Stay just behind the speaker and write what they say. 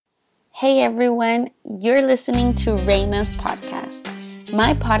Hey everyone, you're listening to Reina's podcast.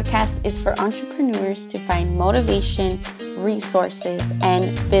 My podcast is for entrepreneurs to find motivation, resources,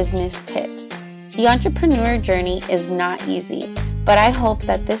 and business tips. The entrepreneur journey is not easy, but I hope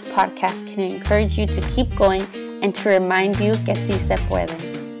that this podcast can encourage you to keep going and to remind you que sí se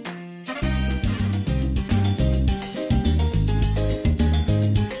puede.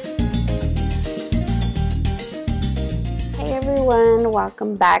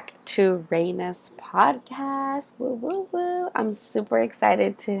 Welcome back to Reina's podcast. Woo, woo, woo. I'm super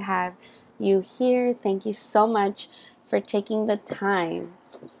excited to have you here. Thank you so much for taking the time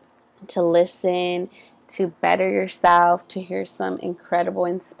to listen, to better yourself, to hear some incredible,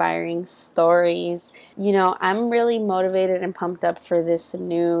 inspiring stories. I'm really motivated and pumped up for this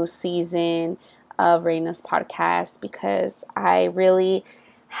new season of Reina's podcast because I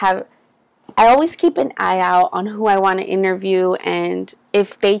always keep an eye out on who I want to interview, and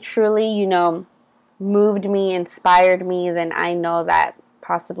if they truly, moved me, inspired me, then I know that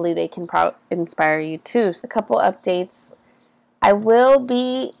possibly they can inspire you too. So a couple updates. I will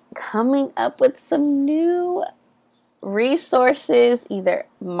be coming up with some new resources, either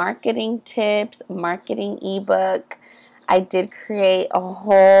marketing tips, marketing ebook. I did create a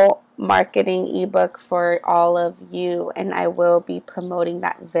whole marketing ebook for all of you, and I will be promoting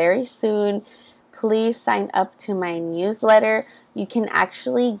that very soon. Please sign up to my newsletter. You can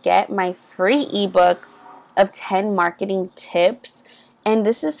actually get my free ebook of 10 marketing tips, and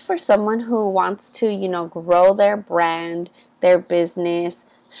this is for someone who wants to, grow their brand, their business,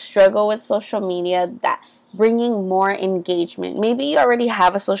 struggle with social media, that bringing more engagement. Maybe you already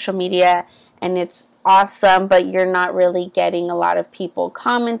have a social media and it's awesome, but you're not really getting a lot of people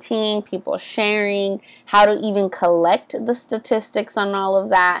commenting, people sharing, how to even collect the statistics on all of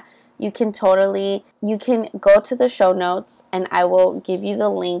that. You can go to the show notes and I will give you the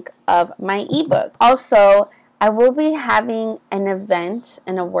link of my ebook. Also, I will be having an event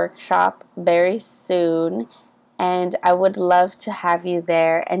and a workshop very soon, and I would love to have you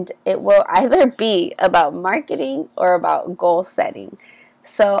there, and it will either be about marketing or about goal setting.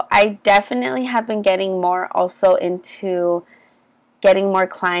 So I definitely have been getting more also into getting more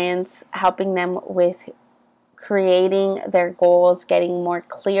clients, helping them with creating their goals, getting more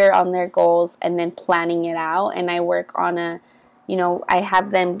clear on their goals, and then planning it out. And I work on I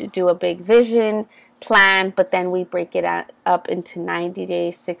have them do a big vision plan, but then we break it up into 90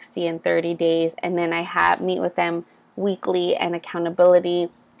 days, 60 and 30 days. And then I meet with them weekly and accountability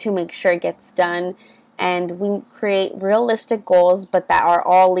to make sure it gets done. And we create realistic goals, but that are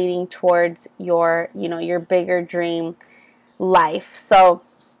all leading towards your bigger dream life. So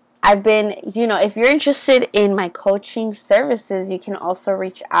I've been, if you're interested in my coaching services, you can also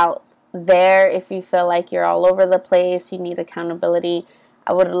reach out there if you feel like you're all over the place, you need accountability.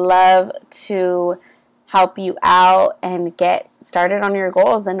 I would love to help you out and get started on your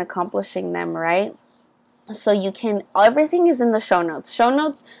goals and accomplishing them, right? So everything is in the show notes. Show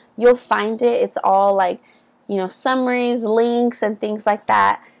notes, you'll find it. It's all like, summaries, links, and things like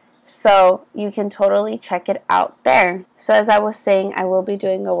that. So you can totally check it out there. So as I was saying, I will be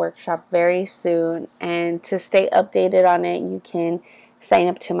doing a workshop very soon. And to stay updated on it, you can sign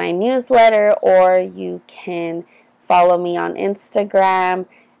up to my newsletter, or you can follow me on Instagram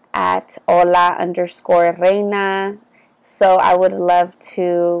at hola_reina. So I would love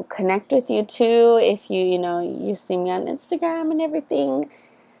to connect with you too. If you see me on Instagram and everything,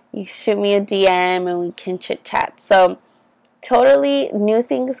 you shoot me a DM and we can chit chat. So totally new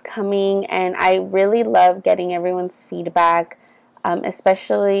things coming, and I really love getting everyone's feedback,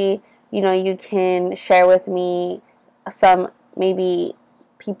 especially, you can share with me some maybe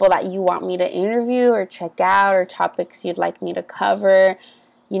people that you want me to interview or check out, or topics you'd like me to cover.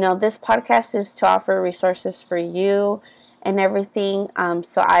 This podcast is to offer resources for you and everything,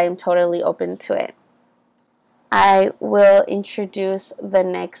 so I am totally open to it. I will introduce the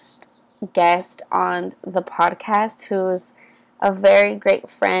next guest on the podcast, who's a very great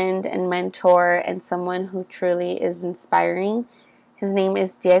friend and mentor and someone who truly is inspiring. His name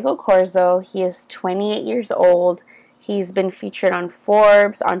is Diego Corzo. He is 28 years old. He's been featured on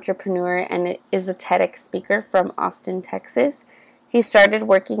Forbes, Entrepreneur, and is a TEDx speaker from Austin, Texas. He started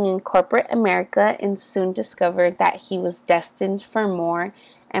working in corporate America and soon discovered that he was destined for more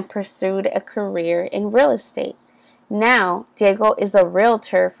and pursued a career in real estate. Now, Diego is a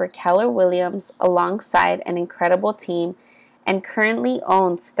realtor for Keller Williams alongside an incredible team and currently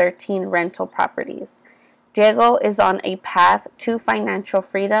owns 13 rental properties. Diego is on a path to financial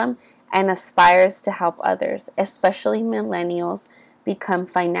freedom and aspires to help others, especially millennials, become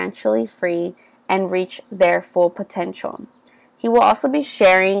financially free and reach their full potential. He will also be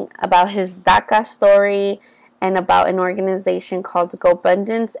sharing about his DACA story and about an organization called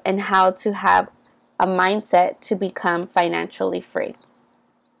GoBundance and how to have a mindset to become financially free.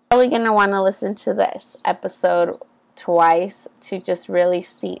 You're probably going to want to listen to this episode twice to just really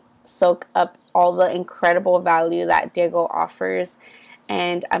soak up all the incredible value that Diego offers.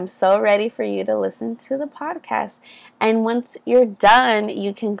 And I'm so ready for you to listen to the podcast. And once you're done,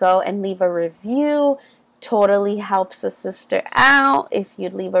 you can go and leave a review. Totally helps the sister out. If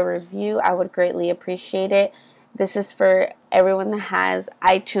you'd leave a review, I would greatly appreciate it. This is for everyone that has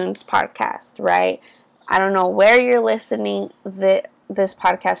iTunes podcast, right? I don't know where you're listening this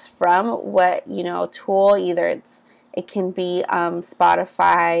podcast from, what tool. Either it can be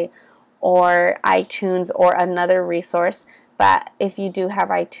Spotify or iTunes or another resource. But if you do have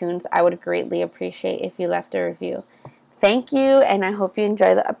iTunes, I would greatly appreciate if you left a review. Thank you, and I hope you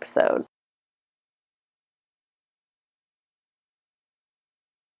enjoy the episode.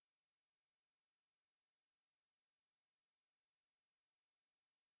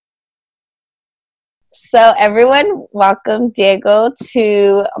 So everyone, welcome Diego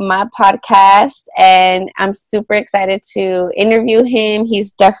to my podcast, and I'm super excited to interview him.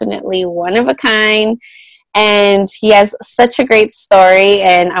 He's definitely one of a kind, and he has such a great story,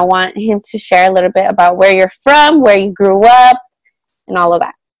 and I want him to share a little bit about where you're from, where you grew up, and all of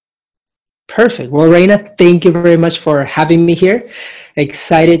that. Perfect. Well, Reina, thank you very much for having me here.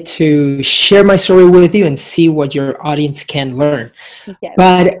 Excited to share my story with you and see what your audience can learn. Yes.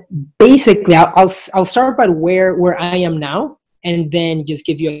 But basically, I'll start by where I am now, and then just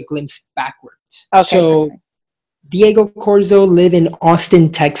give you a glimpse backwards. Okay. So, perfect. Diego Corzo, live in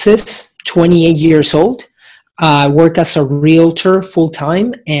Austin, Texas, 28 years old. I work as a realtor full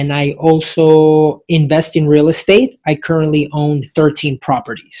time, and I also invest in real estate. I currently own 13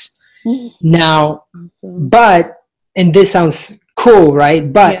 properties. Now, Awesome. and this sounds cool,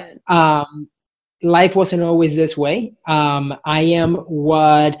 right? But life wasn't always this way. I've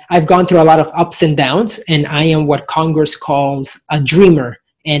gone through a lot of ups and downs, and I am what Congress calls a dreamer,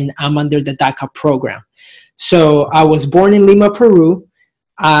 and I'm under the DACA program. So I was born in Lima, Peru.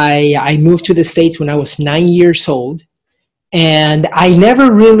 I moved to the States when I was 9 years old, and I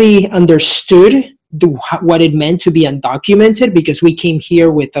never really understood what it meant to be undocumented, because we came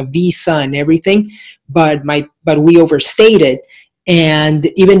here with a visa and everything, but we overstayed it. And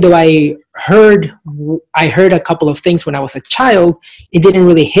even though I heard a couple of things when I was a child, it didn't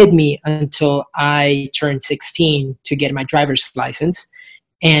really hit me until I turned 16 to get my driver's license.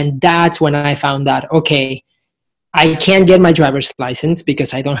 And that's when I found out, okay, I can't get my driver's license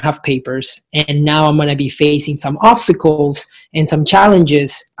because I don't have papers. And now I'm going to be facing some obstacles and some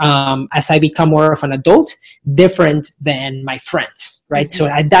challenges as I become more of an adult, different than my friends, right? Mm-hmm. So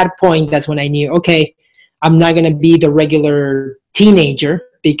at that point, that's when I knew, okay, I'm not going to be the regular teenager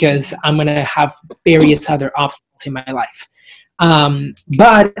because I'm going to have various other obstacles in my life.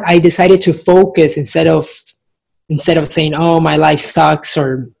 But I decided to focus instead of saying, oh, my life sucks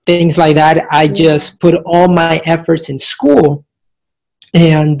or things like that. I just put all my efforts in school,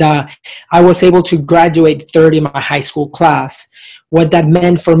 and I was able to graduate third in my high school class. What that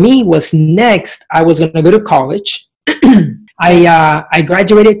meant for me was next, I was going to go to college. I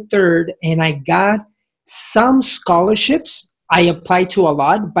graduated third, and I got some scholarships. I applied to a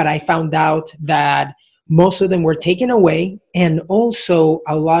lot, but I found out that most of them were taken away, and also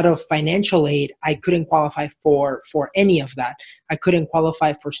a lot of financial aid. I couldn't qualify for any of that. I couldn't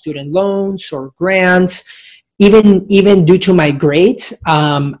qualify for student loans or grants, even due to my grades.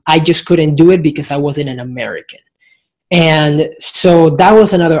 I just couldn't do it because I wasn't an American. And so that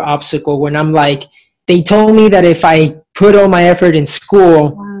was another obstacle when I'm like, they told me that if I put all my effort in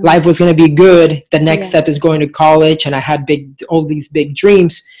school, life was going to be good. The next step is going to college, and I had all these big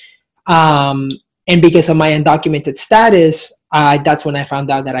dreams. And because of my undocumented status, that's when I found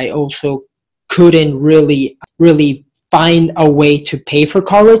out that I also couldn't really find a way to pay for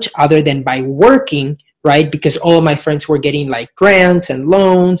college other than by working, right? Because all of my friends were getting like grants and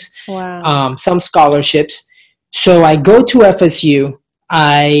loans, some scholarships. So I go to FSU.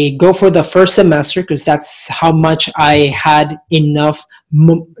 I go for the first semester because that's how much I had enough,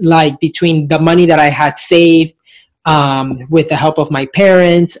 like between the money that I had saved, with the help of my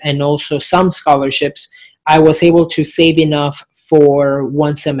parents and also some scholarships, I was able to save enough for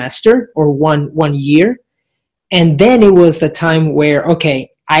one semester or one year. And then it was the time where,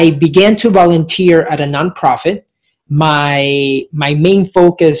 okay, I began to volunteer at a nonprofit. My main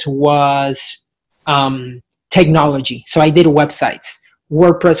focus was technology. So I did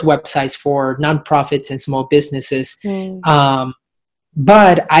WordPress websites for nonprofits and small businesses.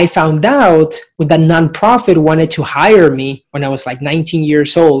 But I found out when the nonprofit wanted to hire me when I was like 19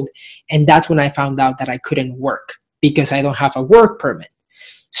 years old. And that's when I found out that I couldn't work because I don't have a work permit.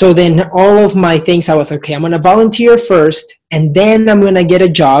 So then all of my things, I was okay, I'm going to volunteer first, and then I'm going to get a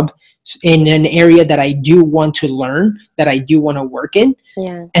job in an area that I do want to learn, that I do want to work in.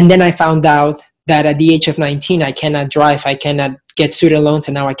 Yeah. And then I found out that at the age of 19, I cannot drive, I cannot get student loans,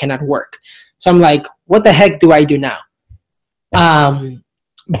 and now I cannot work. So I'm like, what the heck do I do now?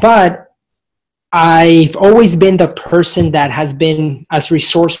 But I've always been the person that has been as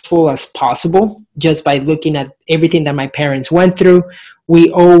resourceful as possible, just by looking at everything that my parents went through.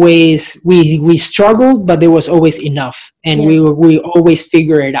 We always we struggled, but there was always enough, and we always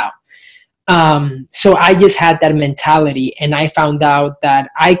figure it out. So I just had that mentality, and I found out that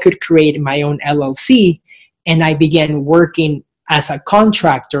I could create my own LLC, and I began working as a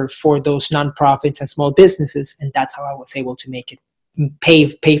contractor for those nonprofits and small businesses, and that's how I was able to make it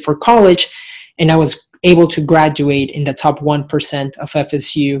pay for college. And I was able to graduate in the top 1% of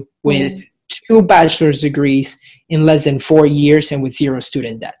FSU with 2 bachelor's degrees in less than 4 years and with 0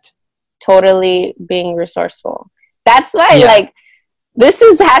 student debt. Totally being resourceful. That's why, like, this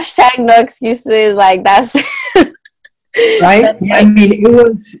is hashtag no excuses. Like, that's right. That's I mean,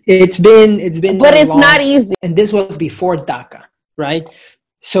 it's been, but it's not easy. And this was before DACA, right?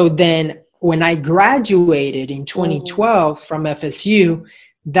 So then when I graduated in 2012 from FSU,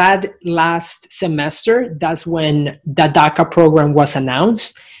 that last semester, that's when the DACA program was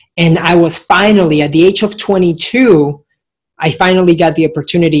announced. And I was finally, at the age of 22, I finally got the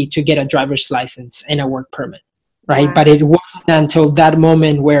opportunity to get a driver's license and a work permit, right? Wow. But it wasn't until that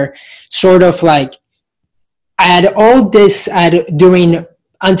moment where sort of like I had all this during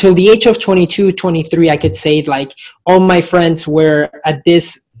until the age of 22, 23, I could say like all my friends were at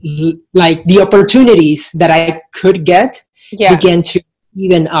this, like the opportunities that I could get began to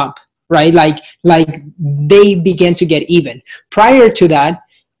even up, right? Like they began to get even. Prior to that,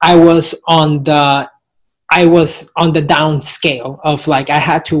 I was on the down scale of like I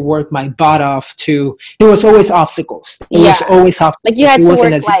had to work my butt off there was always obstacles. There was always obstacles. Like you had to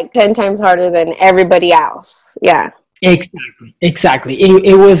work like 10 times harder than everybody else. Yeah. Exactly.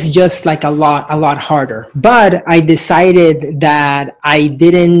 It was just like a lot harder. But I decided that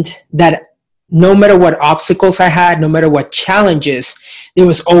no matter what obstacles I had, no matter what challenges, there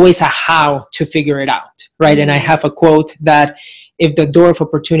was always a how to figure it out, right? And I have a quote that if the door of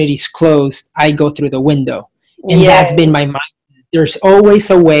opportunity is closed, I go through the window. And that's been my mindset. There's always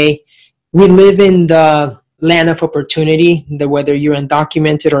a way. We live in the land of opportunity, whether you're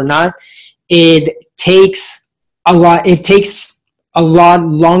undocumented or not. It takes a lot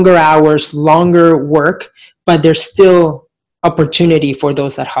longer hours, longer work, but there's still opportunity for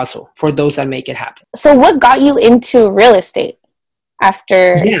those that hustle, for those that make it happen. So what got you into real estate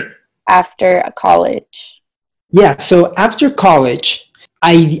after college? Yeah, so after college,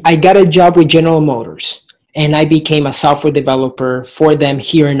 I got a job with General Motors, and I became a software developer for them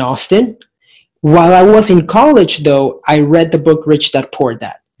here in Austin. While I was in college, though, I read the book Rich Dad Poor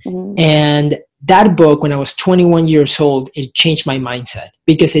Dad. Mm-hmm. And that book, when I was 21 years old, it changed my mindset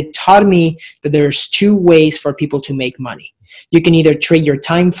because it taught me that there's 2 ways for people to make money. You can either trade your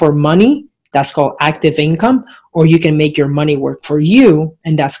time for money, that's called active income, or you can make your money work for you,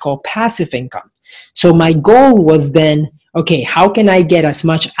 and that's called passive income. So my goal was then, okay, how can I get as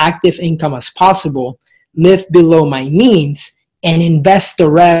much active income as possible, live below my means, and invest the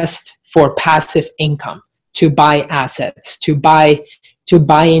rest for passive income, to buy assets, to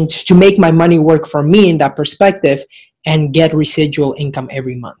make my money work for me in that perspective and get residual income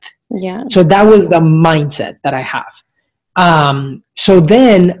every month. Yeah. So that was the mindset that I have. So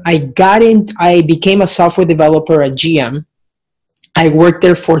then I became a software developer at GM. I worked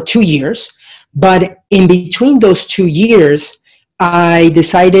there for 2 years, but in between those 2 years, I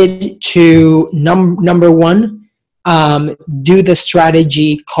decided to number one, do the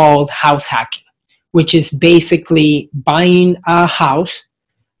strategy called house hacking, which is basically buying a house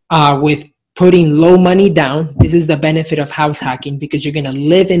with putting low money down. This is the benefit of house hacking because you're going to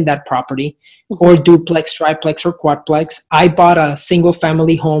live in that property, or duplex, triplex, or quadplex. I bought a single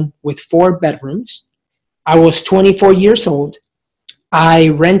family home with 4 bedrooms. I was 24 years old. I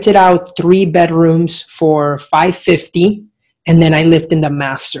rented out 3 bedrooms for $550, and then I lived in the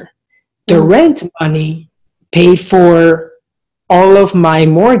master. The rent money paid for all of my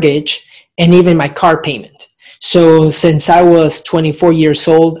mortgage and even my car payment. So since I was 24 years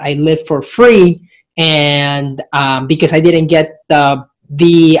old, I lived for free, and because I didn't get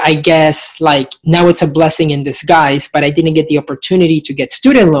I guess like now it's a blessing in disguise, but I didn't get the opportunity to get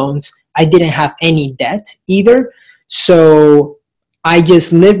student loans. I didn't have any debt either. So I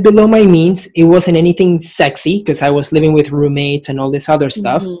just lived below my means. It wasn't anything sexy because I was living with roommates and all this other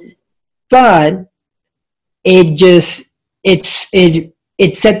stuff. Mm-hmm. But it just it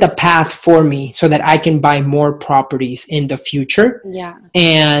set the path for me so that I can buy more properties in the future. Yeah.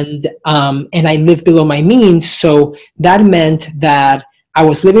 And I lived below my means, so that meant that I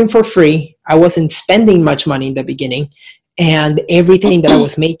was living for free. I wasn't spending much money in the beginning, and everything that I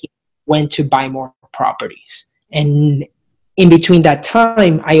was making went to buy more properties. And in between that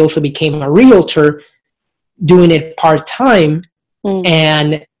time, I also became a realtor, doing it part time,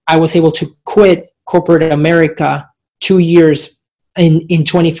 and I was able to quit corporate America 2 years in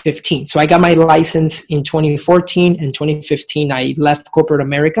 2015. So I got my license in 2014, and 2015 I left corporate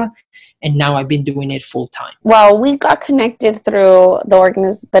America, and now I've been doing it full time. Well, we got connected through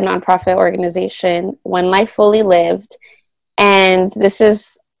the nonprofit organization When Life Fully Lived, and this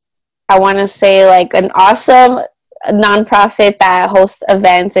is, I want to say, like an awesome nonprofit that hosts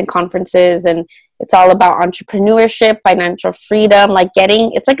events and conferences, and it's all about entrepreneurship, financial freedom, like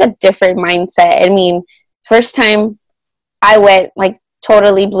it's like a different mindset. I mean, first time I went, like,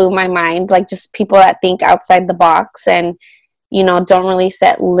 totally blew my mind, like just people that think outside the box and, you know, don't really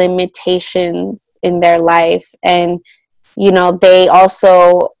set limitations in their life. And, you know, there's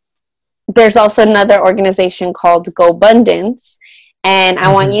also another organization called GoBundance. And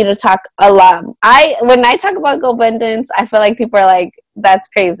I want you to talk a lot. When I talk about GoBundance, I feel like people are like, that's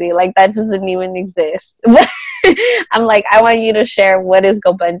crazy. Like, that doesn't even exist. I'm like, I want you to share what is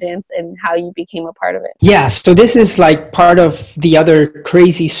GoBundance and how you became a part of it. Yeah, so this is like part of the other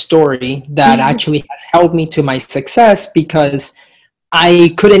crazy story that actually has helped me to my success, because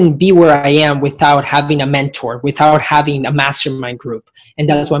I couldn't be where I am without having a mentor, without having a mastermind group. And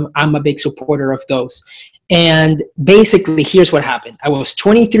that's why I'm a big supporter of those. And basically, here's what happened. I was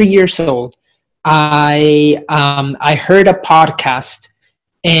 23 years old. I heard a podcast,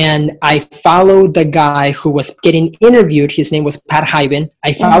 and I followed the guy who was getting interviewed. His name was Pat Hyben.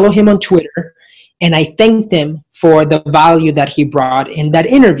 I followed him on Twitter, and I thanked him for the value that he brought in that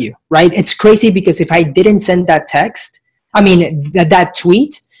interview, right? It's crazy because if I didn't send that that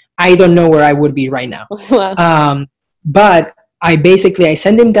tweet, I don't know where I would be right now. But I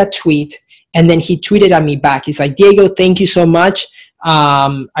sent him that tweet, and then he tweeted at me back. He's like, Diego, thank you so much.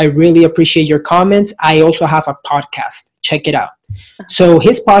 I really appreciate your comments. I also have a podcast. Check it out. So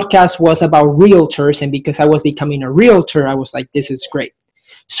his podcast was about realtors, and because I was becoming a realtor, I was like, this is great.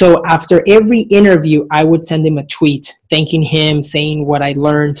 So after every interview, I would send him a tweet thanking him, saying what I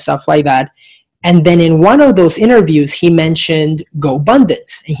learned, stuff like that. And then in one of those interviews, he mentioned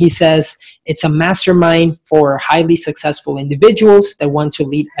GoBundance. And he says it's a mastermind for highly successful individuals that want to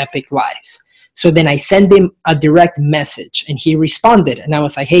lead epic lives. So then I sent him a direct message, and he responded. And I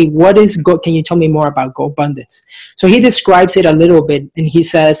was like, hey, can you tell me more about GoBundance? So he describes it a little bit, and he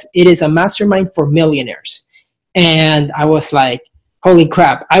says it is a mastermind for millionaires. And I was like, holy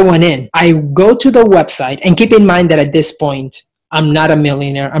crap, I went in. I go to the website, and keep in mind that at this point, I'm not a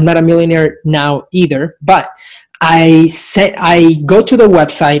millionaire. I'm not a millionaire now either, but I go to the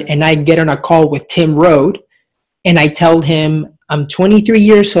website, and I get on a call with Tim Rode, and I tell him I'm 23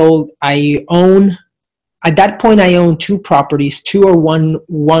 years old. At that point, I own two properties,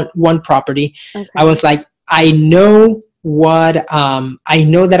 one property. Okay. I was like, I know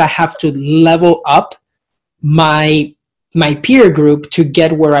that I have to level up my peer group to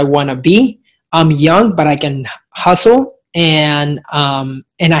get where I want to be. I'm young, but I can hustle. And I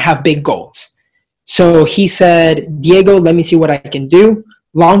have big goals. So he said, Diego, let me see what I can do.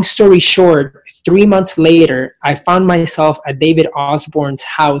 Long story short, 3 months later, I found myself at David Osborne's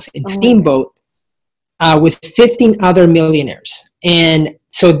house in Steamboat with 15 other millionaires. And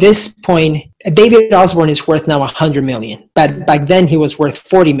so this point, David Osborne is worth now 100 million, but back then he was worth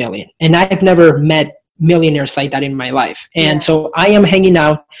 40 million. And I've never met millionaires like that in my life. And so I am hanging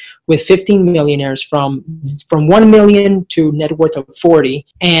out with 15 millionaires from 1 million to net worth of 40.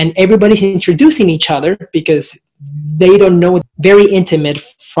 And everybody's introducing each other because they don't know, very intimate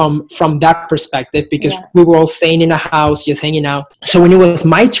from that perspective, because we were all staying in a house, just hanging out. So when it was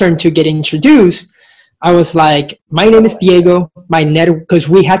my turn to get introduced, I was like, my name is Diego, because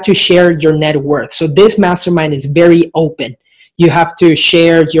we had to share your net worth. So this mastermind is very open. You have to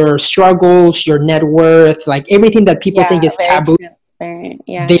share your struggles, your net worth, like everything that people think is taboo.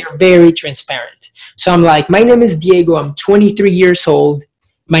 Yeah. They are very transparent. So I'm like, my name is Diego. I'm 23 years old.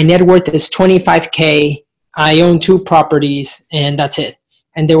 My net worth is 25K. I own two properties, and that's it.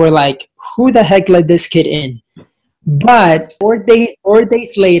 And they were like, who the heck let this kid in? But 4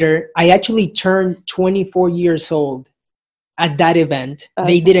 days later, I actually turned 24 years old at that event. Okay.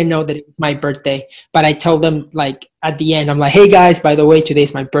 They didn't know that it was my birthday, but I told them like at the end, I'm like, hey guys, by the way,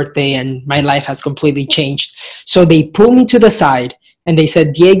 today's my birthday and my life has completely changed. So they pulled me to the side and they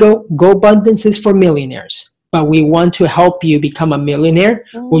said, Diego, GoBundance is for millionaires, but we want to help you become a millionaire.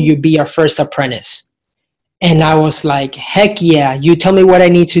 Will you be our first apprentice? And I was like, heck yeah, you tell me what I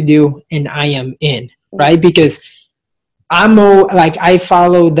need to do and I am in, right? Because I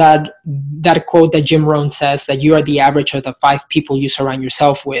follow that quote that Jim Rohn says, that you are the average of the 5 people you surround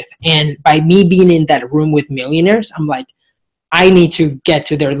yourself with. And by me being in that room with millionaires, I'm like, I need to get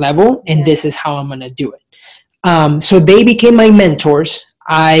to their level, and this is how I'm going to do it. So they became my mentors.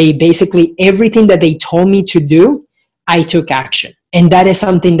 I basically, everything that they told me to do, I took action. And that is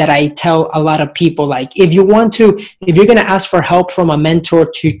something that I tell a lot of people, like, if you're going to ask for help from a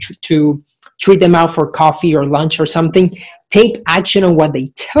mentor to treat them out for coffee or lunch or something, take action on what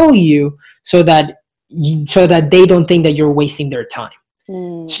they tell you so that they don't think that you're wasting their time.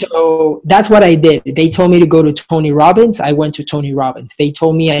 So that's what I did. They told me to go to Tony Robbins. I went to Tony Robbins. They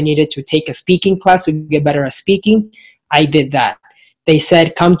told me I needed to take a speaking class to get better at speaking. I did that. They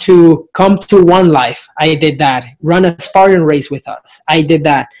said, come to One Life. I did that. Run a Spartan race with us. I did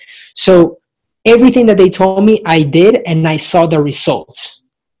that. So everything that they told me, I did, and I saw the results.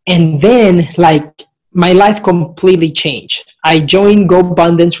 And then, like, my life completely changed. I joined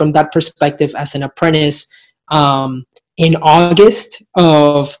GoBundance from that perspective as an apprentice in August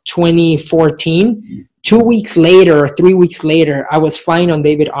of 2014. 2 weeks later, or 3 weeks later, I was flying on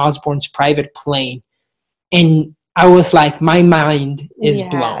David Osborne's private plane. And I was like, my mind is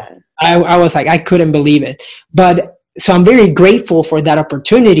blown. I was like, I couldn't believe it. But so I'm very grateful for that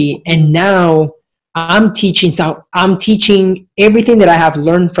opportunity. And now I'm teaching everything that I have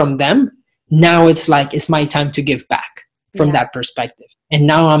learned from them. Now it's like, it's my time to give back from that perspective. And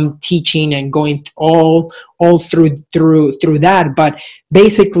now I'm teaching and going all through that. But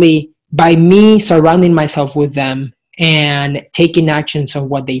basically, by me surrounding myself with them and taking actions on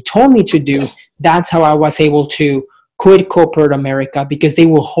what they told me to do, that's how I was able to quit corporate America, because they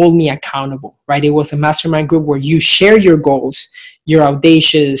will hold me accountable, right? It was a mastermind group where you share your goals, your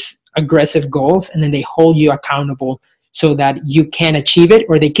audacious, aggressive goals, and then they hold you accountable so that you can achieve it,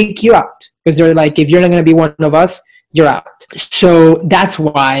 or they kick you out, because they're like, if you're not going to be one of us, you're out. So that's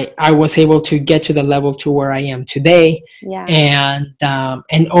why I was able to get to the level to where I am today, and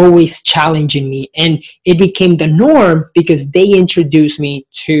always challenging me. And it became the norm because they introduced me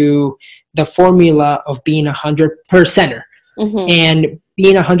to the formula of being 100%er. And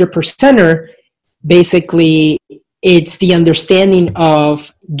being 100%er, basically, it's the understanding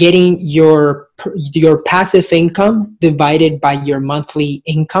of getting your passive income divided by your monthly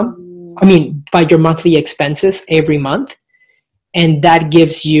income. By your monthly expenses every month. And that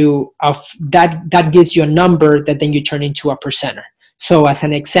gives you that gives you a number that then you turn into a percenter. So as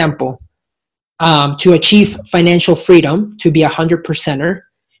an example, to achieve financial freedom, to be 100%er,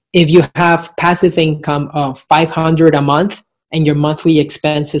 if you have passive income of $500 a month and your monthly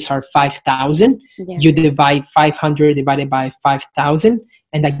expenses are $5,000, you divide 500 divided by 5,000,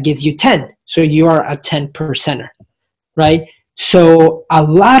 and that gives you 10. So you are a 10%er, right? So a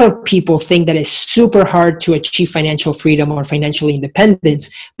lot of people think that it's super hard to achieve financial freedom or financial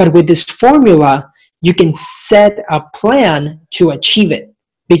independence, but with this formula, you can set a plan to achieve it,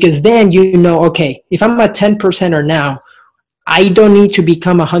 because then you know, okay, if I'm a 10%er now, I don't need to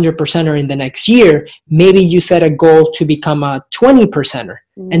become a 100%er in the next year. Maybe you set a goal to become a 20%er,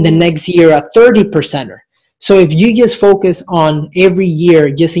 and the next year a 30%er. So if you just focus on every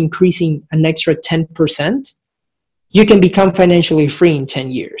year just increasing an extra 10%, you can become financially free in 10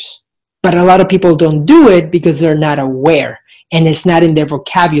 years. But a lot of people don't do it because they're not aware, and it's not in their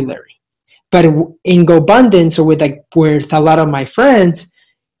vocabulary. But in GoBundance, or with a lot of my friends,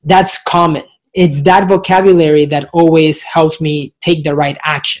 that's common. It's that vocabulary that always helps me take the right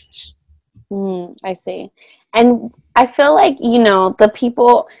actions. I see. And I feel like, the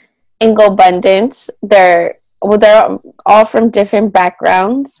people in GoBundance, they're all from different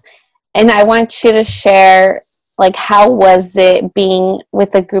backgrounds. And I want you to share, like, how was it being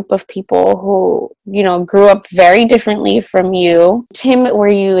with a group of people who, grew up very differently from you?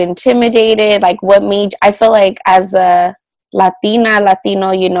 Were you intimidated? Like, what made, I feel like as a Latino,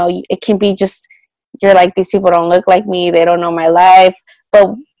 it can be just, you're like, these people don't look like me, they don't know my life,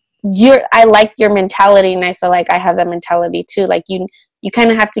 but I like your mentality, and I feel like I have that mentality too. Like, you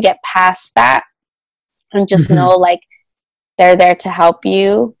kind of have to get past that and just know, like, they're there to help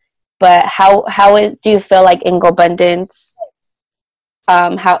you. But do you feel like in GoBundance,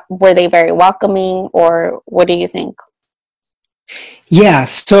 how were they very welcoming, or what do you think? Yeah,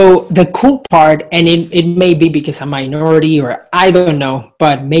 so the cool part, and it may be because I'm a minority or I don't know,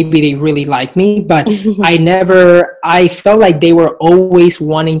 but maybe they really like me, but I felt like they were always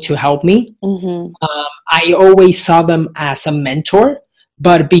wanting to help me. Mm-hmm. I always saw them as a mentor,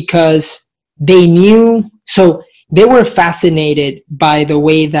 but because they knew, so they were fascinated by the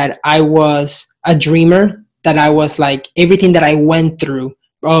way that I was a dreamer, that I was like everything that I went through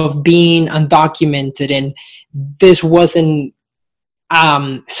of being undocumented, and this wasn't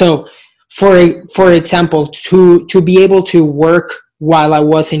so for example, to be able to work while I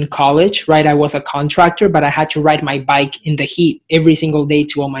was in college, right? I was a contractor, but I had to ride my bike in the heat every single day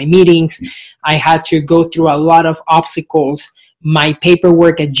to all my meetings. I had to go through a lot of obstacles. My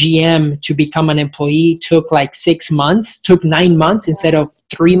paperwork at GM to become an employee took like 6 months, took 9 months instead of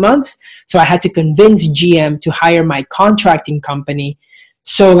 3 months. So I had to convince GM to hire my contracting company.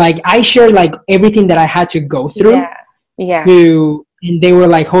 So like I shared like everything that I had to go through Yeah. Yeah. to, and they were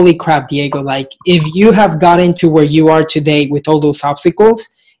like, holy crap, Diego, like if you have gotten to where you are today with all those obstacles,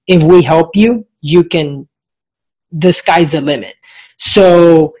 if we help you, you can, the sky's the limit.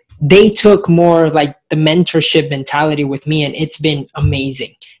 So they took more like the mentorship mentality with me, and it's been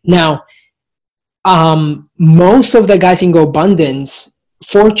amazing. Now, most of the guys in GoBundance,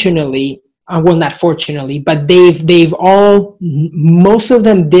 fortunately, well, not fortunately, but they've all, most of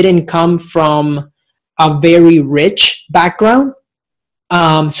them didn't come from a very rich background.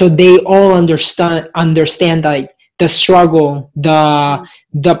 So they all understand like the struggle,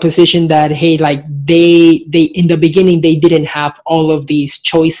 the position that, hey, like they in the beginning they didn't have all of these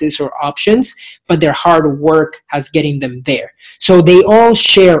choices or options, but their hard work has getting them there. So they all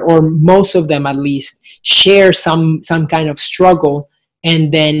share, or most of them at least share some kind of struggle,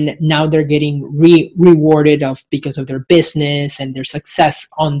 and then now they're getting rewarded of because of their business and their success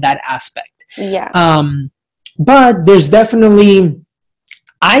on that aspect. Yeah. But there's definitely,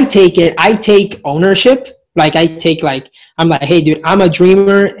 I take ownership. Like I take like, I'm like, hey dude, I'm a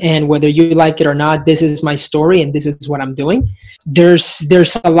dreamer, and whether you like it or not, this is my story and this is what I'm doing. There's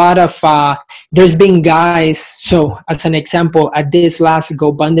a lot of there's been guys, so as an example, at this last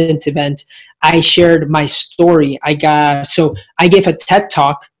GoBundance event, I shared my story. I gave a TED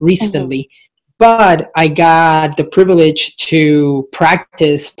talk Mm-hmm. recently, but I got the privilege to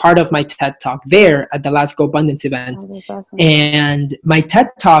practice part of my TED talk there at the last GoBundance event. Oh, that's awesome. And my TED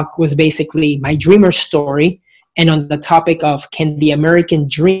talk was basically my dreamer story, and on the topic of, can the American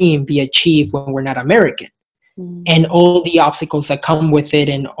dream be achieved when we're not American? Mm. And all the obstacles that come with it,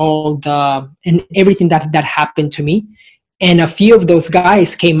 and all the, and everything that happened to me. And a few of those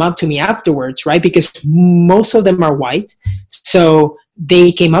guys came up to me afterwards, right? Because most of them are white. So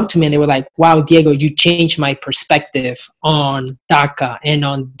they came up to me and they were like, wow, Diego, you changed my perspective on DACA and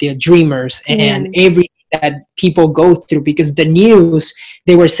on the dreamers and Yeah. everything that people go through. Because the news,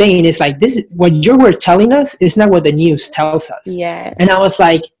 they were saying, is like, this, what you were telling us is not what the news tells us. Yeah. And I was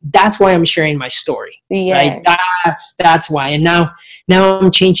like, that's why I'm sharing my story, right? Yes. That's why. And now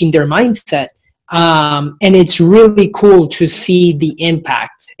I'm changing their mindset. And it's really cool to see the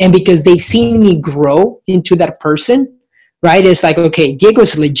impact. And because they've seen me grow into that person, right? It's like, okay,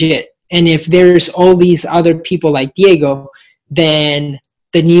 Diego's legit. And if there's all these other people like Diego, then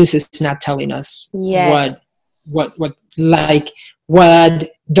the news is not telling us Yes. like what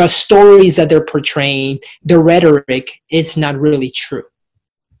the stories that they're portraying, the rhetoric, it's not really true.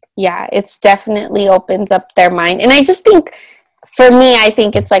 Yeah, it's definitely opens up their mind. And I just think for me, I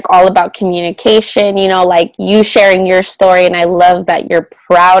think it's like all about communication, like you sharing your story. And I love that you're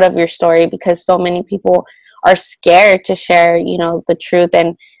proud of your story, because so many people are scared to share, the truth.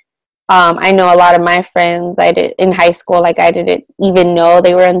 And I know a lot of my friends I did in high school, like I didn't even know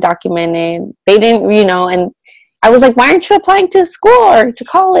they were undocumented. They didn't, and I was like, why aren't you applying to school or to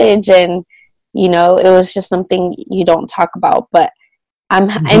college? And, it was just something you don't talk about. But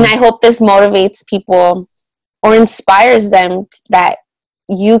and Mm-hmm. I hope this motivates people or inspires them that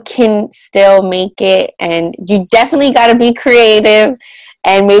you can still make it, and you definitely got to be creative,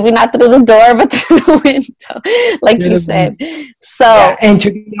 and maybe not through the door but through the window, like you said. Yeah, So and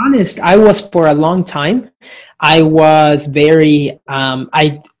to be honest, I was, for a long time, I was very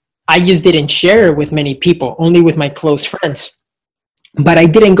I just didn't share with many people, only with my close friends. But I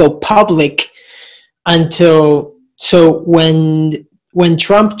didn't go public until, so when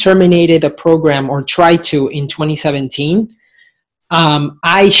Trump terminated the program, or tried to, in 2017,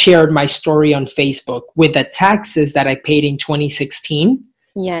 I shared my story on Facebook with the taxes that I paid in 2016,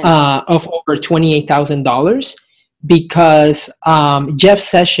 yes. of over $28,000, because Jeff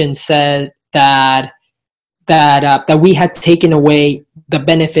Sessions said that we had taken away the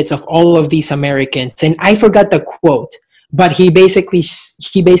benefits of all of these Americans. And I forgot the quote, but he basically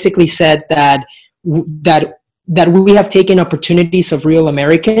said that that we have taken opportunities of real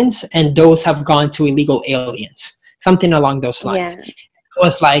Americans and those have gone to illegal aliens, something along those lines. Yeah. I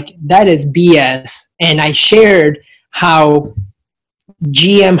was like, that is BS. And I shared how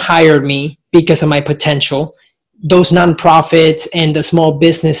GM hired me because of my potential. Those nonprofits and the small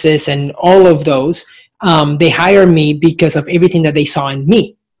businesses and all of those, they hired me because of everything that they saw in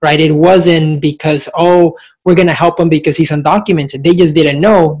me, right? It wasn't because, oh, we're going to help him because he's undocumented. They just didn't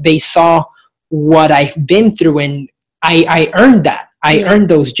know. They saw what I've been through, and I earned that. I earned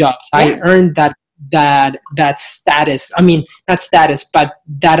those jobs. Yeah. I earned that status. I mean, not status, but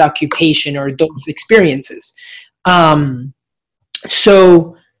that occupation or those experiences.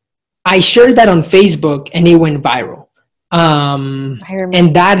 So I shared that on Facebook and it went viral.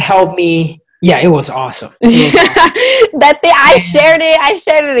 And that helped me. Yeah, it was awesome. It was awesome. That thing, I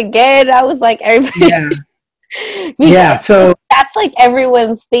shared it again. I was like, everybody. Yeah. So that's like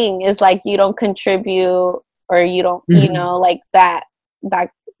everyone's thing is like, you don't contribute or you don't, you know, like that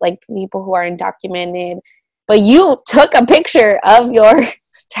like people who are undocumented, but you took a picture of your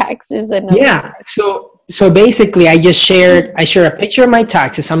taxes and so basically I shared a picture of my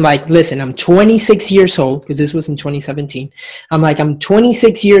taxes. I'm like, listen, I'm 26 years old, because this was in 2017. I'm like, I'm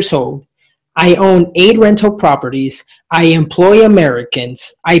 26 years old. I own 8 rental properties. I employ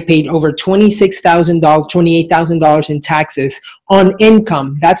Americans. I paid over $26,000, $28,000 in taxes on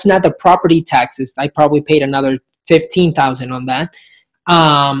income. That's not the property taxes. I probably paid another $15,000 on that.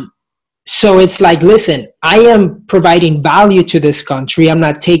 So it's like, listen, I am providing value to this country. I'm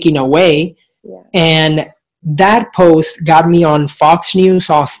not taking away. Yeah. And that post got me on Fox News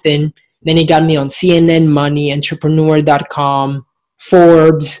Austin. Then it got me on CNN Money, Entrepreneur.com,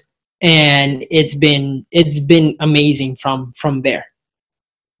 Forbes. And it's been amazing from there.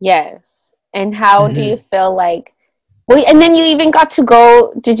 Yes. And how do you feel like, well, and then you even got to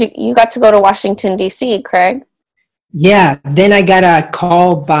go, you got to go to Washington, D.C., correct? Yeah, then I got a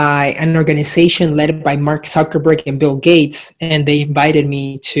call by an organization led by Mark Zuckerberg and Bill Gates, and they invited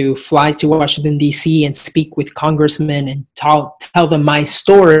me to fly to Washington, D.C. and speak with congressmen and tell them my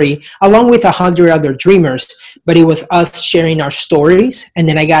story, along with 100 other dreamers. But it was us sharing our stories, and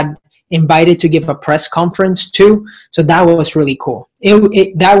then I got invited to give a press conference too. So that was really cool.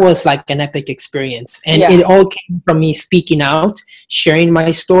 That was like an epic experience. And it all came from me speaking out, sharing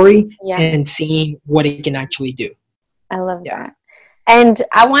my story, and seeing what it can actually do. I love that. And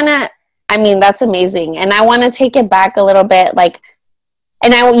that's amazing. And I want to take it back a little bit. Like,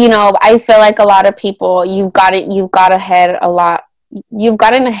 and I feel like a lot of people, you've gotten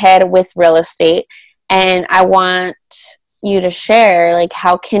ahead with real estate. And I want you to share, like,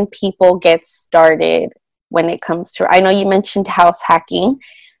 how can people get started when it comes to, I know you mentioned house hacking.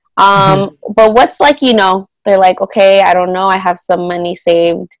 But what's like, they're like, okay, I don't know. I have some money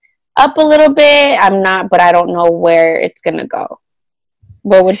saved up a little bit. but I don't know where it's going to go.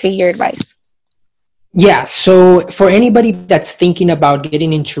 What would be your advice? Yeah. So for anybody that's thinking about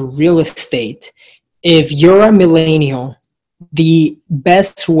getting into real estate, if you're a millennial, the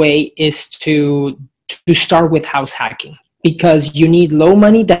best way is to start with house hacking, because you need low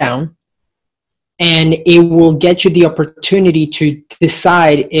money down and it will get you the opportunity to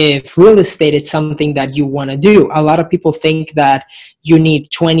decide if real estate is something that you want to do. A lot of people think that you need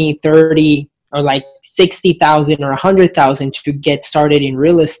 20, 30, or like 60,000 or 100,000 to get started in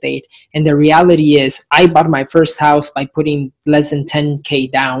real estate. And the reality is, I bought my first house by putting less than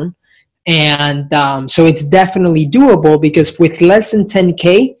 10K down. And so it's definitely doable, because with less than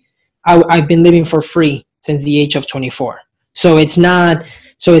 10K, I've been living for free since the age of 24. So it's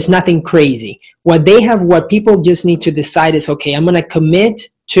nothing crazy. What people just need to decide is, okay, I'm going to commit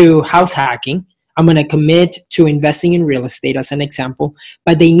to house hacking. I'm going to commit to investing in real estate, as an example,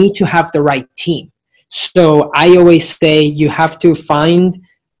 but they need to have the right team. So I always say you have to find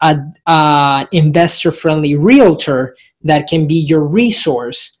an investor-friendly realtor that can be your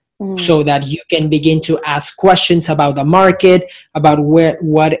resource, so that you can begin to ask questions about the market, about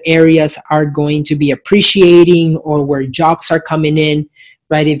what areas are going to be appreciating or where jobs are coming in,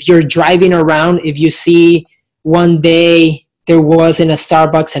 right? If you're driving around, if you see one day there wasn't a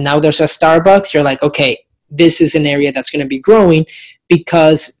Starbucks and now there's a Starbucks, you're like, okay, this is an area that's going to be growing,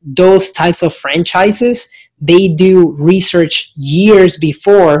 because those types of franchises, they do research years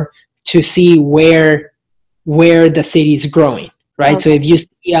before to see where the city is growing. Right. Okay. So if you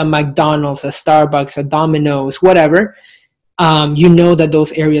see a McDonald's, a Starbucks, a Domino's, whatever, you know that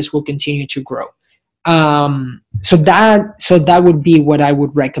those areas will continue to grow. So that would be what I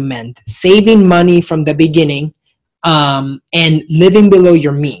would recommend: saving money from the beginning, and living below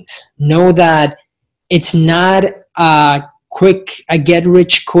your means. Know that it's not quick, a get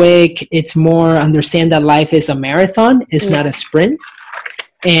rich quick. It's more understand that life is a marathon, it's not a sprint.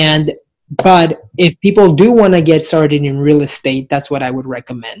 But if people do want to get started in real estate, that's what I would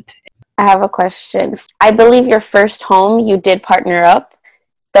recommend. I have a question. I believe your first home, you did partner up.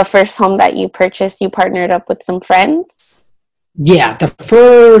 The first home that you purchased, you partnered up with some friends? Yeah, the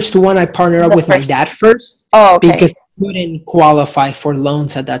first one I partnered up with my dad first. Oh, okay. Because I couldn't qualify for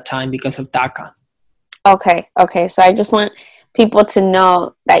loans at that time because of DACA. Okay. So I just want people to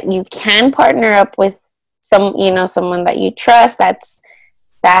know that you can partner up with someone that you trust.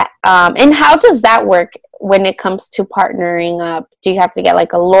 And how does that work when it comes to partnering up? Do you have to get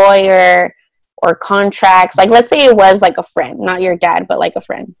like a lawyer or contracts? Like, let's say it was like a friend, not your dad, but like a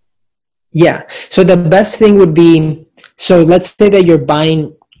friend. Yeah. So the best thing would be, so let's say that you're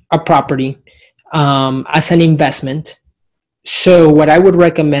buying a property as an investment. So what I would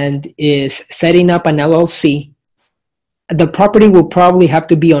recommend is setting up an LLC. The property will probably have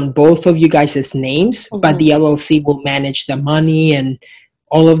to be on both of you guys' names, but the LLC will manage the money and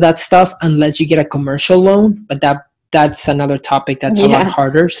all of that stuff unless you get a commercial loan. But that's another topic that's a lot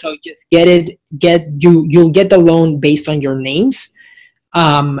harder. So just you'll get the loan based on your names.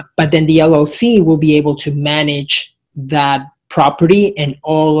 But then the LLC will be able to manage that property, and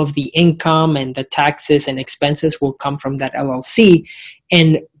all of the income and the taxes and expenses will come from that LLC.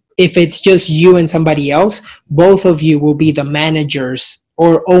 And if it's just you and somebody else, both of you will be the managers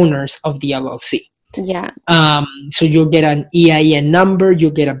or owners of the LLC. Yeah. So you'll get an EIN number,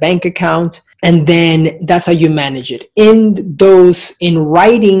 you'll get a bank account, and then that's how you manage it. In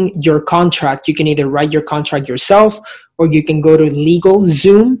writing your contract, you can either write your contract yourself, or you can go to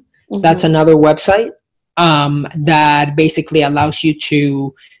LegalZoom. That's another website that basically allows you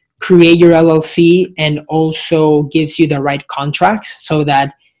to create your LLC and also gives you the right contracts. So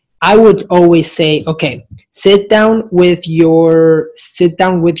that I would always say, okay, sit down with your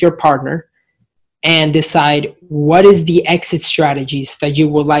partner and decide what is the exit strategies that you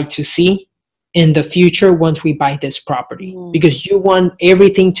would like to see in the future once we buy this property. Because you want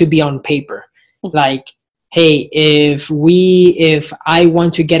everything to be on paper. Like, hey, if I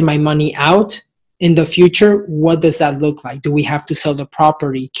want to get my money out in the future, what does that look like? Do we have to sell the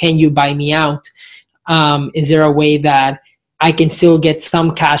property? Can you buy me out? Is there a way that I can still get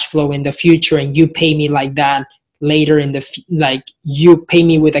some cash flow in the future and you pay me like that later like you pay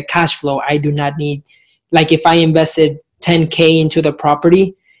me with a cash flow? I do not need, like if I invested 10K into the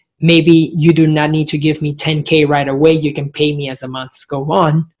property, maybe you do not need to give me 10K right away. You can pay me as the months go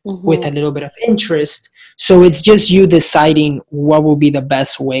on with a little bit of interest. So it's just you deciding what will be the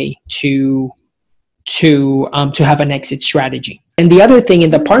best way to have an exit strategy. And the other thing in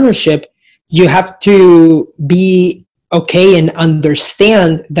the partnership, you have to be okay and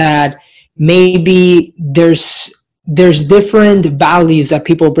understand that maybe there's different values that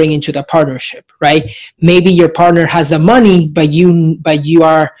people bring into the partnership, right? Maybe your partner has the money, but you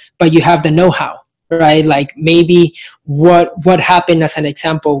have the know-how, right? Like maybe what happened as an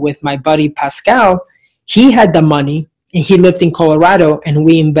example with my buddy Pascal, he had the money and he lived in Colorado and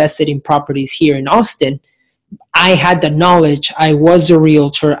we invested in properties here in Austin. I had the knowledge. I was the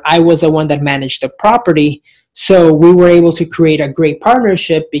realtor. I was the one that managed the property. So we were able to create a great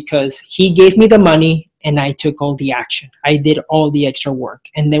partnership because he gave me the money and I took all the action. I did all the extra work.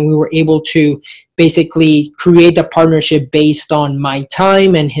 And then we were able to basically create the partnership based on my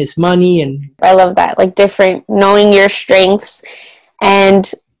time and his money. And I love that. Like knowing your strengths and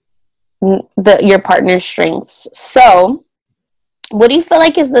your partner's strengths. So what do you feel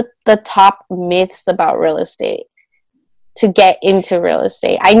like is the top myths about real estate to get into real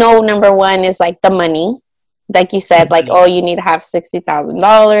estate? I know number one is like the money. Like you said, like, oh, you need to have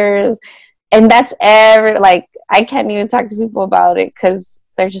 $60,000. And that's I can't even talk to people about it because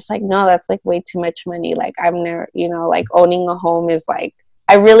they're just like, no, that's like way too much money. Like I'm never, like owning a home is like,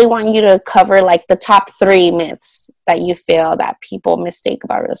 I really want you to cover like the top 3 myths that you feel that people mistake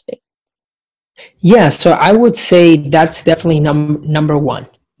about real estate. Yeah, so I would say that's definitely number one.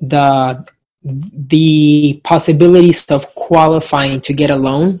 The possibilities of qualifying to get a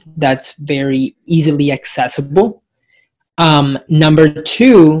loan that's very easily accessible. Number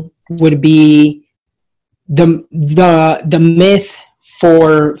 2 would be the myth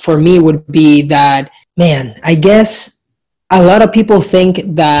for me would be that, man, I guess a lot of people think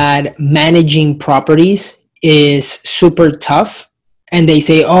that managing properties is super tough. And they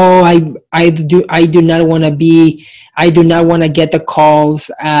say, oh, I do not want to get the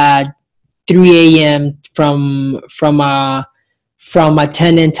calls at 3 a.m. from a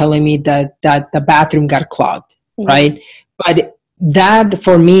tenant telling me that the bathroom got clogged, right? But that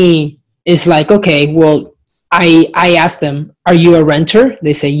for me is like, okay, well, I ask them, are you a renter?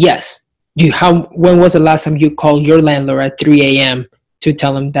 They say yes. When was the last time you called your landlord at 3 a.m. to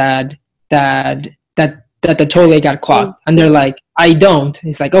tell him that the toilet got clogged? And they're like, I don't.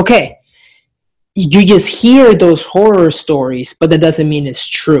 It's like, okay, you just hear those horror stories, but that doesn't mean it's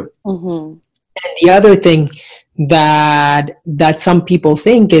true. Mm-hmm. And the other thing that some people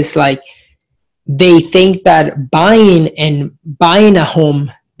think is like, they think that buying a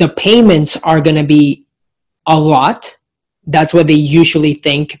home, the payments are going to be a lot. That's what they usually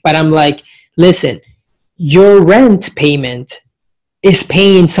think. But I'm like, listen, your rent payment is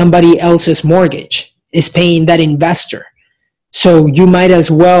paying somebody else's mortgage, is paying that investor. So you might as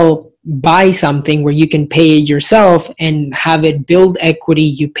well buy something where you can pay it yourself and have it build equity.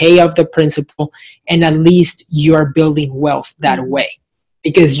 You pay off the principal, and at least you're building wealth that way.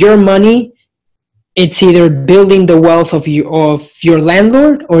 Because your money, it's either building the wealth of your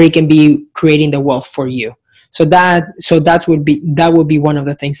landlord, or it can be creating the wealth for you. So that would be one of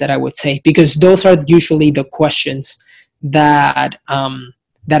the things that I would say, because those are usually the questions that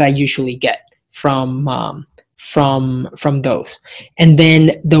I usually get from those. And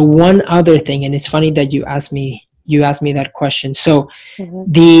then the one other thing, and it's funny that you asked me that question. So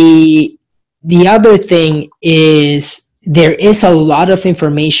the other thing is, there is a lot of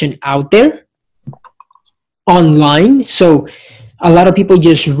information out there online. So a lot of people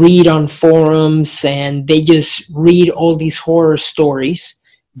just read on forums and they just read all these horror stories,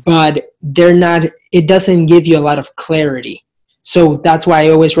 but it doesn't give you a lot of clarity. So that's why I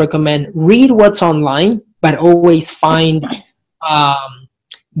always recommend read what's online, but always find,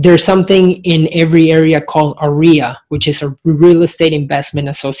 there's something in every area called AREA, which is a real estate investment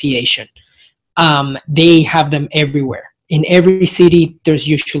association. They have them everywhere. In every city, there's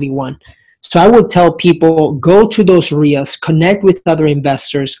usually one. So I would tell people, go to those RIAs, connect with other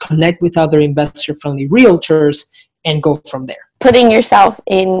investors, connect with other investor-friendly realtors, and go from there. Putting yourself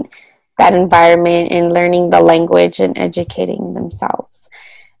in that environment and learning the language and educating themselves.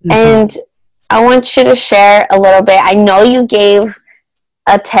 Mm-hmm. And I want you to share a little bit. I know you gave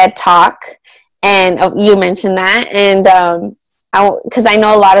a TED Talk, and you mentioned that, and because I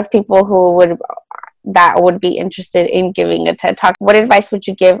know a lot of people who would be interested in giving a TED Talk. What advice would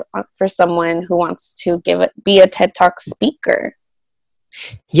you give for someone who wants to be a TED Talk speaker?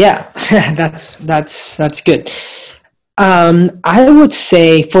 Yeah, that's good. I would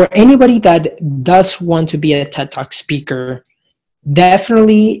say for anybody that does want to be a TED Talk speaker,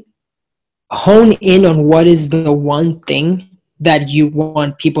 definitely hone in on what is the one thing that you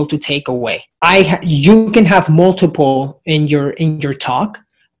want people to take away. You can have multiple in your talk,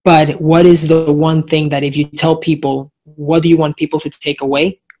 but what is the one thing that if you tell people, what do you want people to take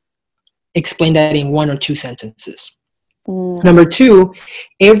away? Explain that in 1 or 2 sentences. Number 2,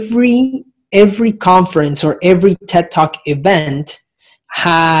 every conference or every TED Talk event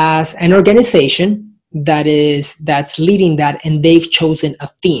has an organization that's leading that, and they've chosen a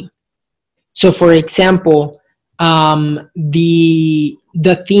theme. So for example, the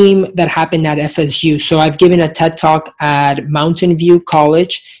theme that happened at FSU. So I've given a TED Talk at Mountain View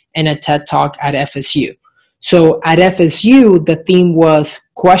College and a TED Talk at FSU. So at FSU, the theme was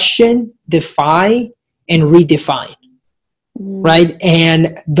question, defy, and redefine, right?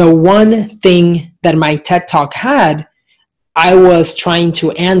 And the one thing that my TED Talk had, I was trying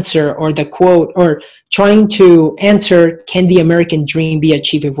to answer, or the quote, or trying to answer, can the American dream be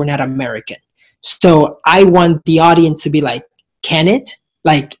achieved if we're not American? So I want the audience to be like, can it?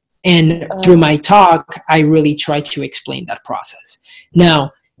 And through my talk, I really try to explain that process.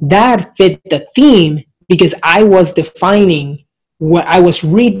 Now, that fit the theme because I was redefining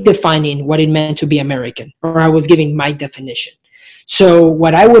what it meant to be American, or I was giving my definition. So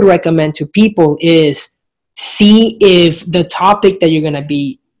what I would recommend to people is see if the topic that you're going to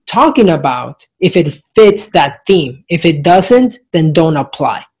be talking about, if it fits that theme. If it doesn't, then don't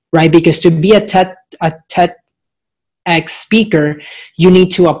apply, right? Because to be a TEDx speaker, you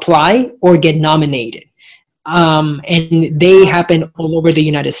need to apply or get nominated. And they happen all over the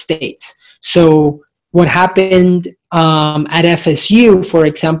United States. So what happened at FSU, for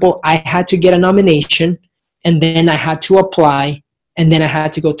example, I had to get a nomination, and then I had to apply, and then I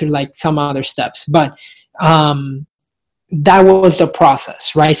had to go through some other steps. But that was the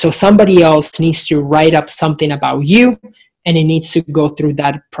process, right? So somebody else needs to write up something about you, and it needs to go through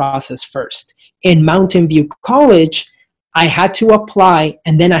that process first. In Mountain View College, I had to apply,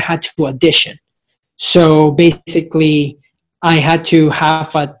 and then I had to audition. So basically, I had to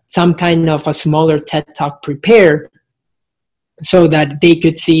have some kind of a smaller TED Talk prepared so that they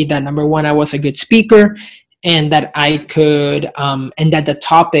could see that, number one, I was a good speaker, and that I could, and that the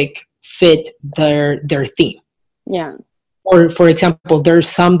topic fit their theme. Yeah. Or for example, there's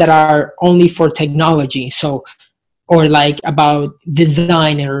some that are only for technology, so or like about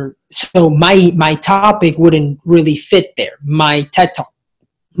design, or so my topic wouldn't really fit there. My TED Talk,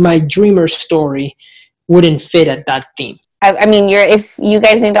 my dreamer story wouldn't fit at that theme. I mean, if you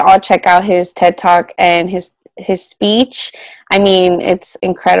guys need to all check out his TED Talk and his speech. I mean, it's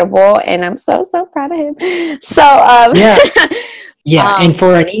incredible, and I'm so proud of him. So Yeah. Yeah, and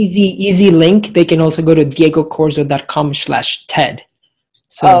for an easy link, they can also go to diegocorzo.com/TED.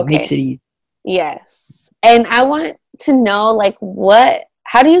 So it makes it easy. Yes. And I want to know, like,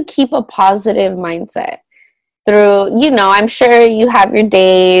 how do you keep a positive mindset through, I'm sure you have your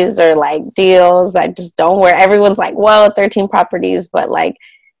days or like deals that just don't, where everyone's like, well, 13 properties, but like,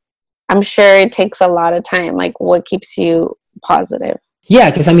 I'm sure it takes a lot of time. Like, what keeps you positive?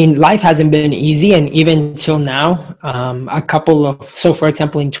 Yeah, because I mean, life hasn't been easy, and even till now, so for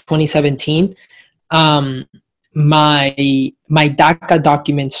example, in 2017, my DACA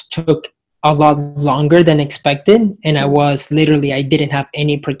documents took a lot longer than expected, and I didn't have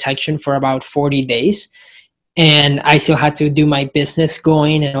any protection for about 40 days, and I still had to do my business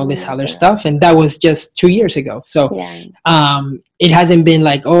going and all this other stuff, and that was just 2 years ago. So it hasn't been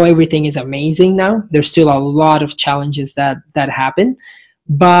like, oh, everything is amazing now. There's still a lot of challenges that happen,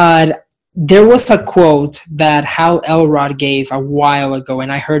 but there was a quote that Hal Elrod gave a while ago,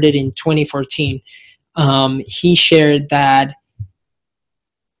 and I heard it in 2014. He shared that,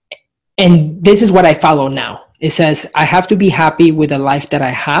 and this is what I follow now. It says, I have to be happy with the life that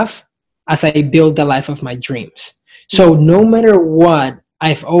I have as I build the life of my dreams. So no matter what,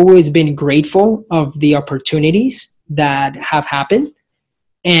 I've always been grateful of the opportunities that have happened.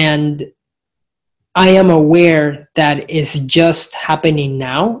 And I am aware that it's just happening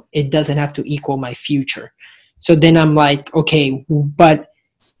now. It doesn't have to equal my future. So then I'm like, okay, but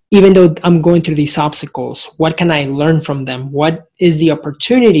even though I'm going through these obstacles, what can I learn from them? What is the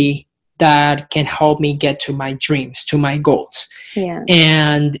opportunity that can help me get to my dreams, to my goals? Yeah.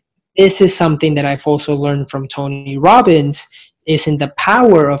 And this is something that I've also learned from Tony Robbins, is in the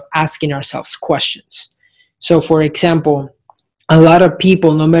power of asking ourselves questions. So for example, a lot of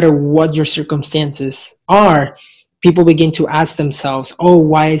people, no matter what your circumstances are, people begin to ask themselves, oh,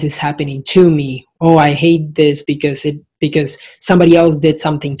 why is this happening to me? Oh, I hate this because somebody else did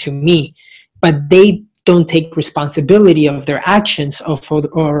something to me. But they don't take responsibility of their actions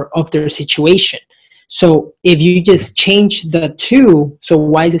or of their situation. So if you just change the two, so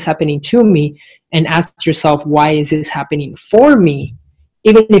why is this happening to me? And ask yourself, why is this happening for me?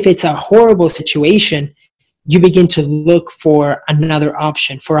 Even if it's a horrible situation, you begin to look for another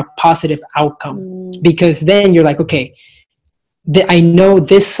option, for a positive outcome. Because then you're like, okay, I know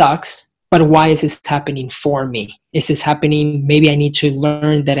this sucks, but why is this happening for me? Is this happening? Maybe I need to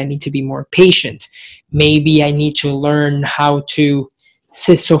learn that I need to be more patient. Maybe I need to learn how to.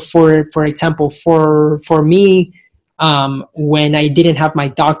 So for example, for me, when I didn't have my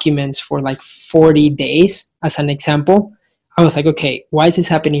documents for like 40 days, as an example, I was like, okay, why is this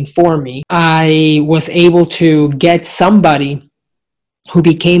happening for me? I was able to get somebody who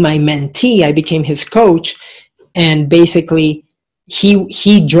became my mentee. I became his coach, and basically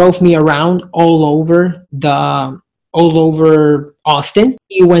he drove me around all over Austin.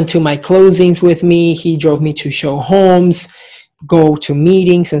 He went to my closings with me. He drove me to show homes, go to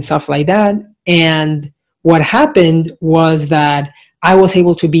meetings and stuff like that. And what happened was that I was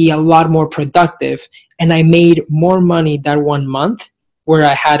able to be a lot more productive, and I made more money that 1 month where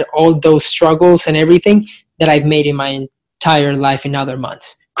I had all those struggles and everything that I've made in my entire life in other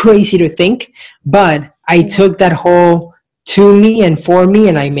months. Crazy to think, but I took that whole to me and for me,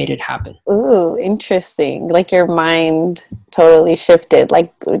 and I made it happen. Ooh, interesting. Like your mind totally shifted,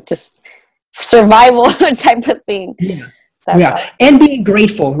 like just survival type of thing. Yeah. Awesome. And being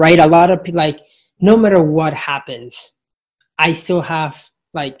grateful, right? A lot of people, like, no matter what happens, I still have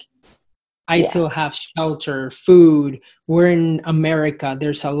still have shelter, food. We're in America.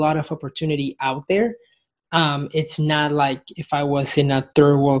 There's a lot of opportunity out there. It's not like if I was in a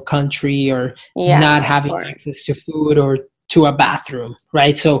third world country or not having access to food or to a bathroom,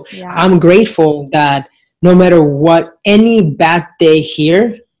 right? So I'm grateful that no matter what, any bad day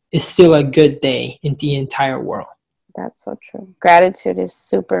here is still a good day in the entire world. That's so true. Gratitude is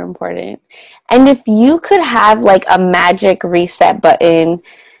super important. And if you could have like a magic reset button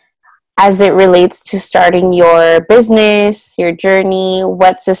as it relates to starting your business, your journey,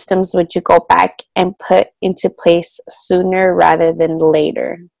 what systems would you go back and put into place sooner rather than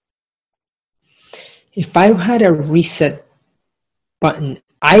later? If I had a reset button,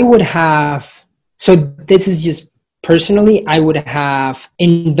 I would have, so this is just personally, I would have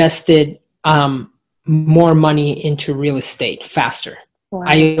invested more money into real estate faster. Wow.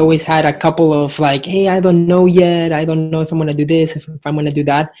 I always had a couple of like, hey, I don't know yet. I don't know if I'm going to do this, if I'm going to do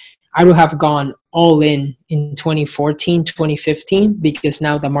that. I would have gone all in 2014, 2015, because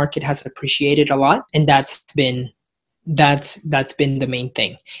now the market has appreciated a lot. And that's been the main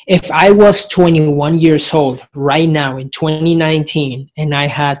thing. If I was 21 years old right now in 2019 and I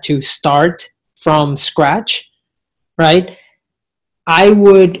had to start from scratch, right? I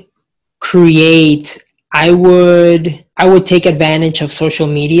would take advantage of social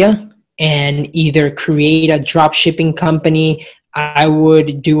media and either create a drop shipping company. I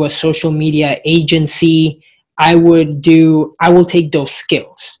would do a social media agency. I will take those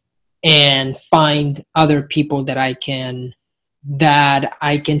skills and find other people that I can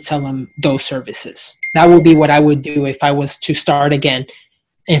sell them those services. That would be what I would do if I was to start again,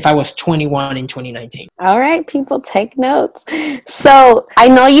 if I was 21 in 2019. All right, people, take notes. So I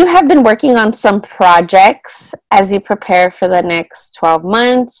know you have been working on some projects as you prepare for the next 12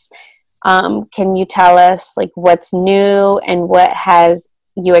 months. Can you tell us like what's new and what has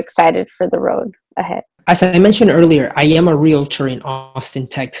you excited for the road ahead? As I mentioned earlier, I am a realtor in Austin,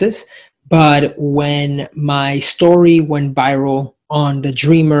 Texas. But when my story went viral on the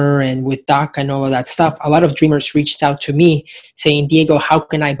Dreamer and with DACA and all of that stuff, a lot of dreamers reached out to me saying, Diego, how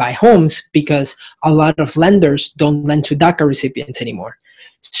can I buy homes? Because a lot of lenders don't lend to DACA recipients anymore.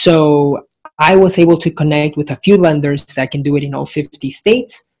 So I was able to connect with a few lenders that can do it in all 50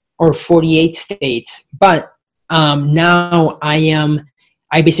 states or 48 states. But now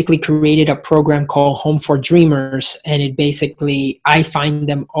I basically created a program called Home for Dreamers, and it basically, I find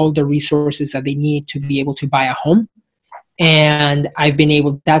them all the resources that they need to be able to buy a home. And I've been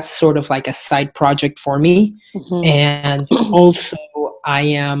able, that's sort of like a side project for me. Mm-hmm. And also I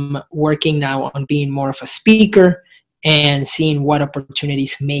am working now on being more of a speaker and seeing what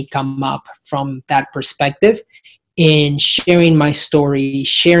opportunities may come up from that perspective in sharing my story,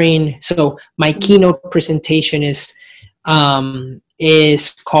 so my keynote presentation is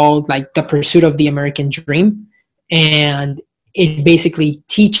called like The Pursuit of the American Dream. And it basically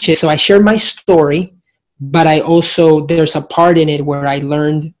teaches, so I share my story, but there's a part in it where I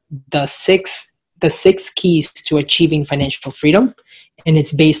learned the six keys to achieving financial freedom. And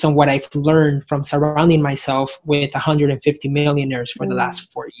it's based on what I've learned from surrounding myself with 150 millionaires for the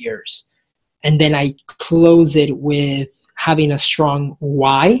last 4 years. And then I close it with having a strong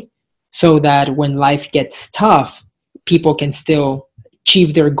why, so that when life gets tough, people can still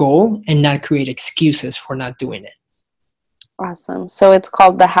achieve their goal and not create excuses for not doing it. Awesome. So it's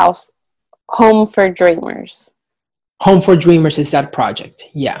called Home for Dreamers. Home for Dreamers is that project.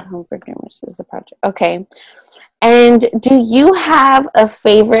 Yeah. Home for Dreamers is the project. Okay. And do you have a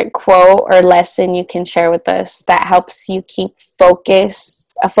favorite quote or lesson you can share with us that helps you keep a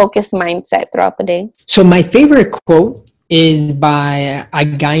focused mindset throughout the day? So my favorite quote is by a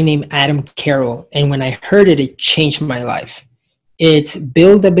guy named Adam Carroll. And when I heard it, it changed my life. It's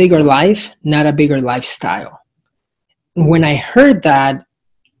build a bigger life, not a bigger lifestyle. When I heard that,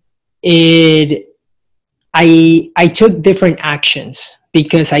 I took different actions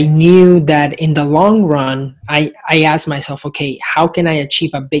because I knew that in the long run, I asked myself, okay, how can I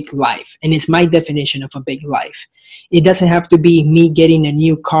achieve a big life? And it's my definition of a big life. It doesn't have to be me getting a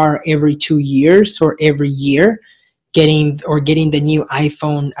new car every 2 years or every year, getting the new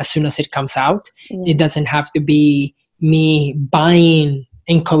iPhone as soon as it comes out. It doesn't have to be me buying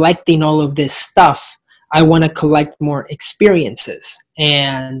and collecting all of this stuff. I want to collect more experiences,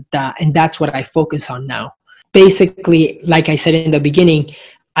 and that's what I focus on now. Basically, like I said in the beginning,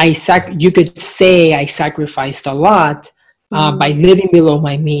 you could say I sacrificed a lot by living below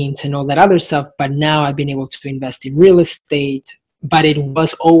my means and all that other stuff, but now I've been able to invest in real estate. But it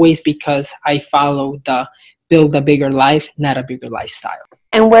was always because I followed the build a bigger life, not a bigger lifestyle.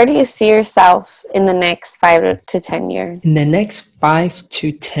 And where do you see yourself in the next 5 to 10 years? In the next 5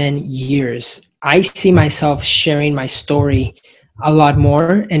 to 10 years, I see myself sharing my story a lot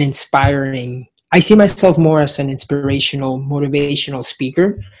more and inspiring. I see myself more as an inspirational, motivational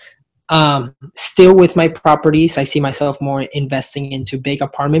speaker. Still with my properties, I see myself more investing into big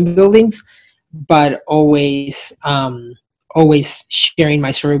apartment buildings, but always sharing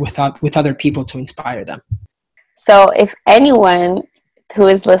my story with other people to inspire them. So if anyone who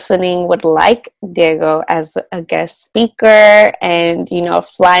is listening would like Diego as a guest speaker and,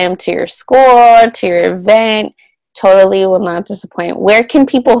 fly him to your school, to your event, totally will not disappoint. Where can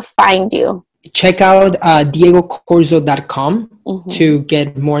people find you? Check out diegocorzo.com to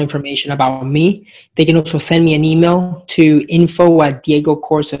get more information about me. They can also send me an email to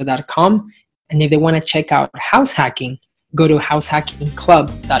info@diegocorzo.com, And if they want to check out house hacking, go to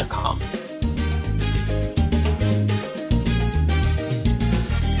househackingclub.com.